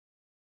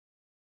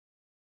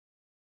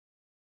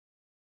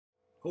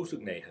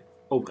Hoofdstuk 9.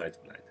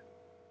 Overheidsbeleid.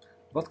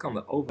 Wat kan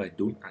de overheid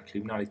doen aan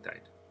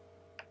criminaliteit?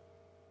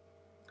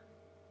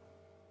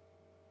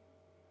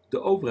 De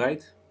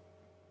overheid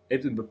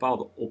heeft een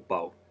bepaalde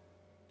opbouw,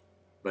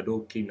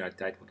 waardoor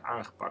criminaliteit wordt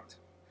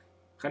aangepakt.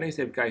 We gaan eerst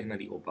even kijken naar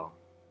die opbouw.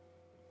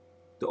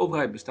 De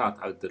overheid bestaat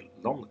uit de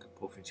landelijke,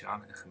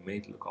 provinciale en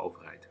gemeentelijke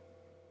overheid.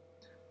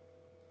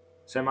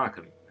 Zij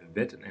maken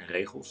wetten en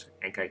regels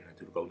en kijken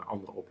natuurlijk ook naar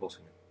andere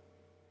oplossingen.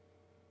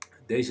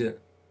 Deze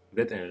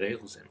wetten en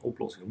regels en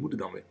oplossingen moeten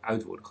dan weer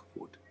uit worden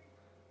gevoerd.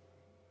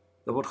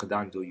 Dat wordt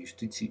gedaan door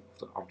justitie of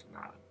door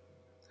ambtenaren.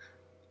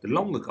 De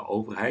landelijke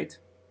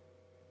overheid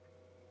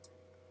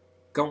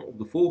kan op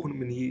de volgende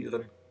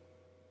manieren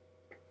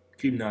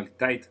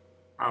criminaliteit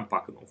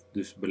aanpakken, of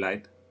dus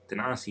beleid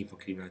ten aanzien van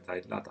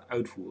criminaliteit laten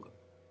uitvoeren.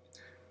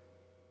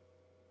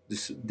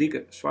 De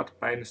dikke zwarte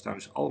pijlen staan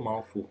dus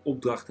allemaal voor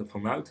opdrachten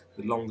vanuit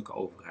de landelijke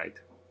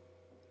overheid.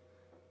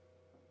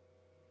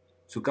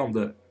 Zo kan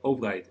de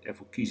overheid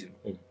ervoor kiezen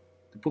om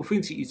de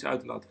provincie iets uit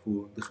te laten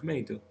voeren, de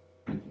gemeente,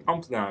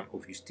 ambtenaren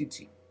of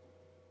justitie.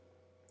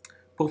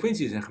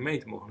 Provincies en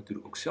gemeenten mogen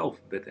natuurlijk ook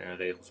zelf wetten en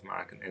regels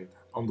maken en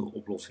andere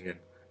oplossingen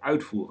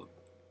uitvoeren.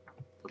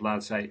 Dat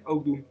laten zij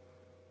ook doen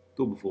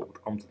door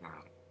bijvoorbeeld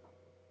ambtenaren.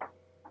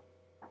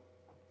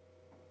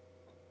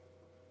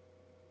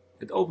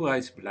 Het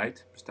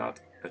overheidsbeleid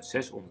bestaat uit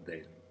 6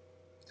 onderdelen.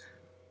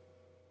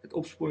 Het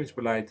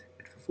opsporingsbeleid,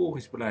 het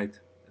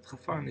vervolgingsbeleid, het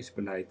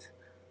gevangenisbeleid,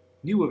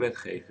 nieuwe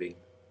wetgeving,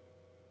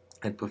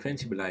 het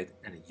preventiebeleid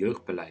en het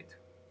jeugdbeleid.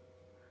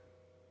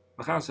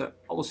 We gaan ze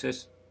alle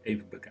 6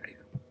 even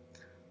bekijken.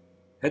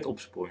 Het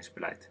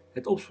opsporingsbeleid.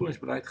 Het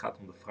opsporingsbeleid gaat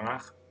om de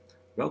vraag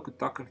welke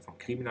takken van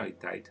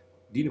criminaliteit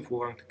dienen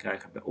voorrang te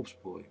krijgen bij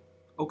opsporing.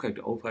 Ook kijkt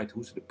de overheid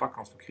hoe ze de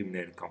pakkans van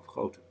criminelen kan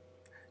vergroten.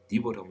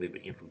 Die wordt dan weer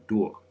beïnvloed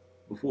door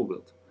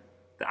bijvoorbeeld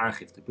de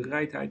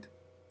aangiftebereidheid.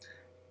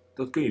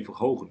 Dat kun je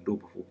verhogen door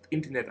bijvoorbeeld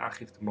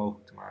internetaangifte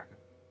mogelijk te maken.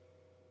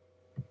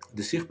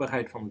 De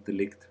zichtbaarheid van het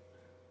delict.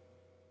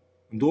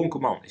 Een dronken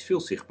man is veel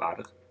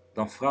zichtbaarder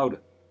dan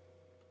fraude.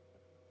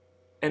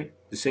 En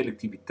de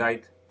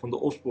selectiviteit van de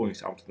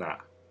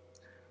opsporingsambtenaren.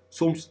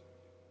 Soms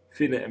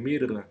vinden er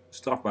meerdere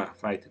strafbare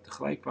feiten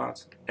tegelijk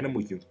plaats en dan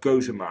moet je een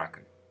keuze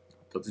maken.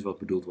 Dat is wat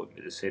bedoeld wordt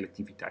met de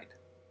selectiviteit.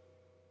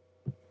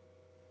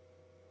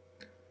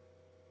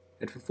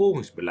 Het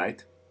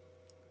vervolgingsbeleid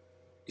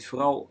is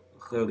vooral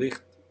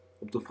gericht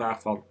op de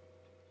vraag van: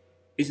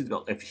 is het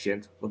wel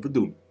efficiënt wat we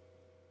doen?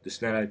 De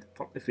snelheid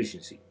van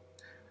efficiency.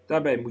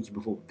 Daarbij moet je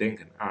bijvoorbeeld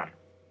denken aan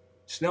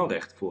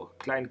snelrecht voor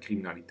kleine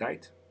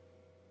criminaliteit,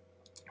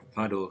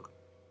 waardoor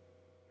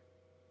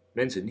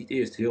mensen niet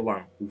eerst heel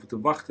lang hoeven te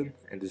wachten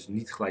en dus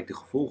niet gelijk de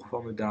gevolgen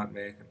van hun daad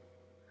merken,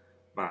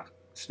 maar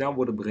snel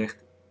worden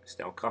berecht,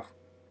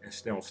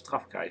 snel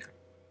straf krijgen.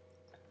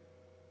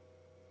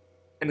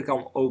 En er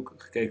kan ook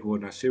gekeken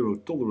worden naar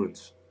zero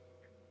tolerance.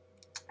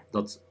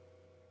 Dat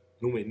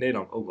noemen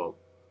we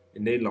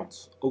in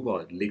Nederlands ook wel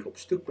het lik op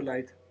stuk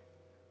beleid.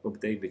 Dat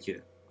betekent dat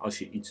je, als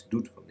je iets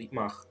doet wat niet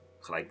mag,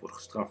 gelijk wordt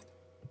gestraft.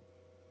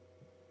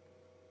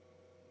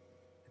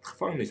 Het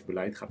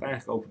gevangenisbeleid gaat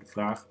eigenlijk over de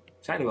vraag: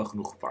 zijn er wel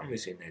genoeg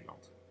gevangenissen in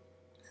Nederland?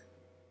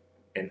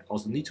 En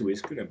als het niet zo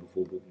is, kunnen er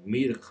bijvoorbeeld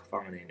meerdere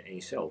gevangenen in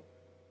één cel.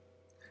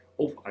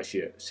 Of als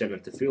je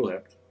cellen te veel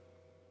hebt,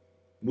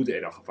 moeten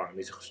er dan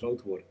gevangenissen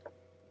gesloten worden.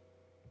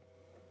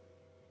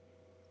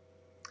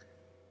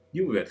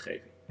 Nieuwe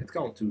wetgeving. Het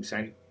kan natuurlijk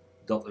zijn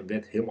dat een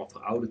wet helemaal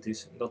verouderd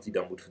is en dat die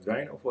dan moet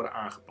verdwijnen of worden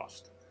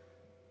aangepast.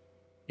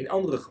 In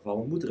andere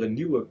gevallen moet er een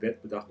nieuwe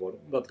wet bedacht worden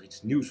omdat er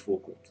iets nieuws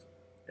voorkomt.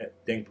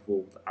 Denk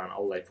bijvoorbeeld aan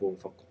allerlei vormen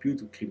van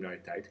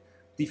computercriminaliteit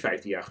die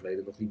 15 jaar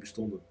geleden nog niet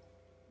bestonden.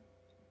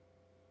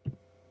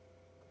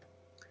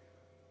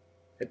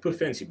 Het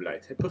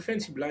preventiebeleid. Het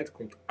preventiebeleid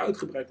komt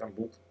uitgebreid aan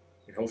bod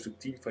in hoofdstuk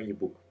 10 van je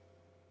boek.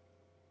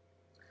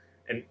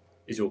 En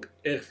is ook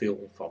erg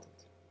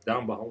veelomvattend.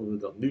 Daarom behandelen we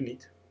dat nu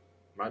niet,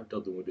 maar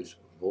dat doen we dus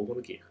de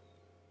volgende keer.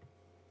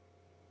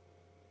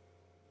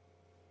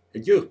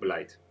 Het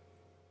jeugdbeleid.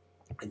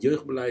 Het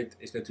jeugdbeleid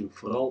is natuurlijk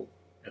vooral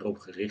erop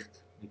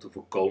gericht om te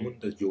voorkomen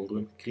dat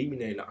jongeren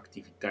criminele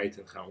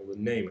activiteiten gaan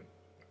ondernemen.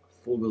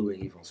 Voorbeelden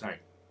hiervan zijn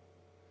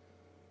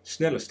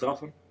snelle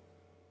straffen,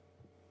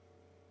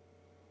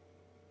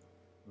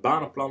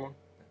 banenplannen,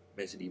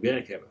 mensen die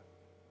werk hebben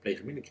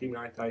plegen minder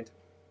criminaliteit,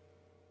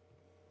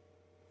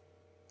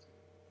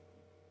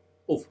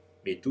 of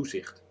meer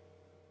toezicht.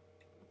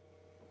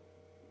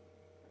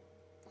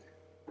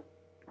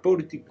 De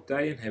politieke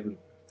partijen hebben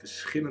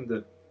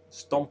verschillende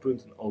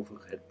standpunten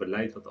over het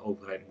beleid dat de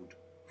overheid moet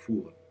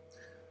voeren.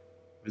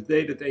 We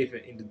deden het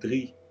even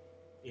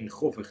in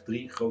grofweg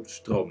 3 grote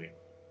stromingen.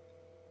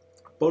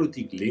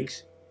 Politiek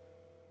links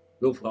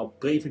wil vooral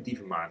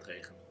preventieve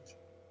maatregelen, dus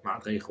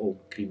maatregelen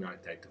om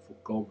criminaliteit te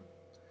voorkomen.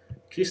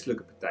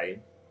 Christelijke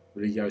partijen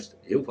willen juist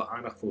heel veel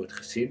aandacht voor het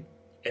gezin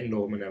en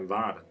normen en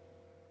waarden.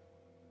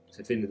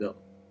 Zij vinden dat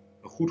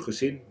een goed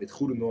gezin met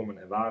goede normen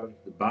en waarden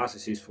de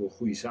basis is voor een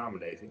goede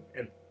samenleving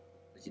en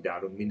dat je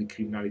daardoor minder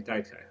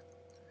criminaliteit krijgt.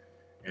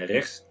 En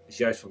rechts is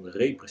juist van de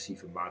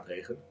repressieve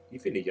maatregelen.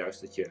 Die vinden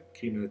juist dat je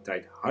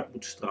criminaliteit hard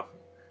moet straffen.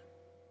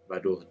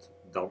 waardoor het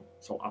dan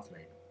zal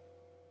afnemen.